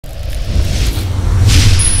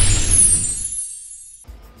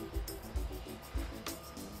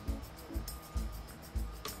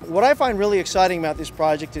what I find really exciting about this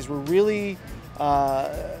project is we're really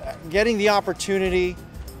getting the opportunity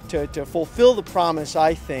to fulfill the promise,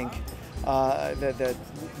 I think, that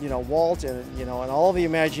Walt and all the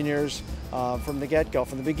Imagineers from the get-go,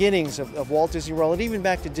 from the beginnings of Walt Disney World and even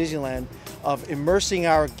back to Disneyland, of immersing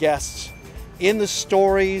our guests in the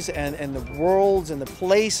stories and the worlds and the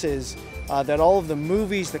places that all of the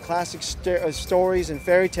movies, the classic stories and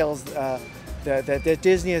fairy tales that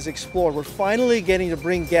Disney has explored. We're finally getting to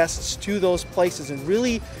bring guests to those places and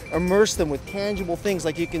really immerse them with tangible things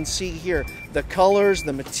like you can see here. The colors,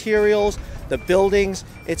 the materials, the buildings,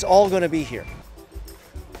 it's all going to be here.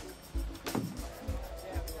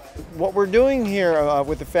 What we're doing here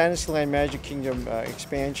with the Fantasyland Magic Kingdom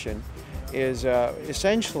expansion is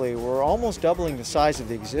essentially we're almost doubling the size of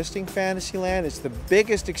the existing Fantasyland. It's the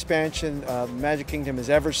biggest expansion Magic Kingdom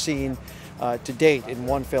has ever seen to date in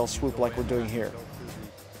one fell swoop like we're doing here.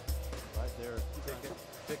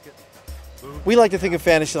 We like to think of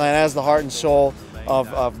Fantasyland as the heart and soul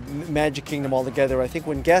of Magic Kingdom altogether. I think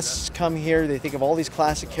when guests come here, they think of all these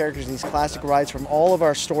classic characters, these classic rides from all of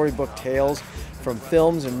our storybook tales, from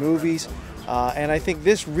films and movies. And I think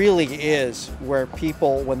this really is where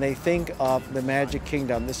people, when they think of the Magic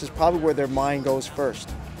Kingdom, this is probably where their mind goes first.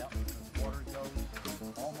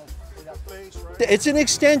 It's an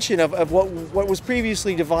extension of what was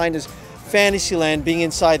previously defined as Fantasyland being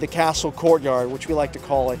inside the castle courtyard, which we like to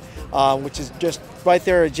call it, which is just right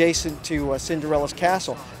there adjacent to Cinderella's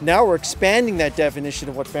castle. Now we're expanding that definition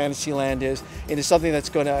of what Fantasyland is into something that's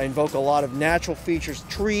going to invoke a lot of natural features,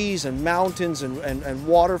 trees and mountains and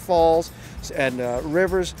waterfalls and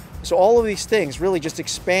rivers. So all of these things really just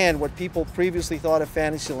expand what people previously thought of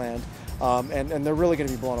Fantasyland, and they're really going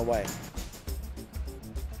to be blown away.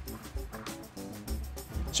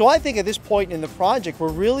 So I think at this point in the project, we're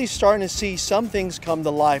really starting to see some things come to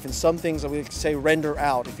life and some things that we could say render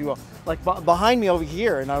out, if you will. Like behind me over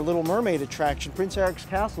here in our Little Mermaid attraction, Prince Eric's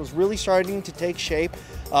castle is really starting to take shape.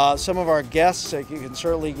 Some of our guests, you can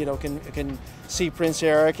certainly, can see Prince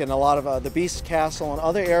Eric, and a lot of the Beast's castle and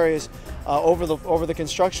other areas over the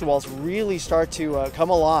construction walls really start to come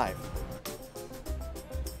alive.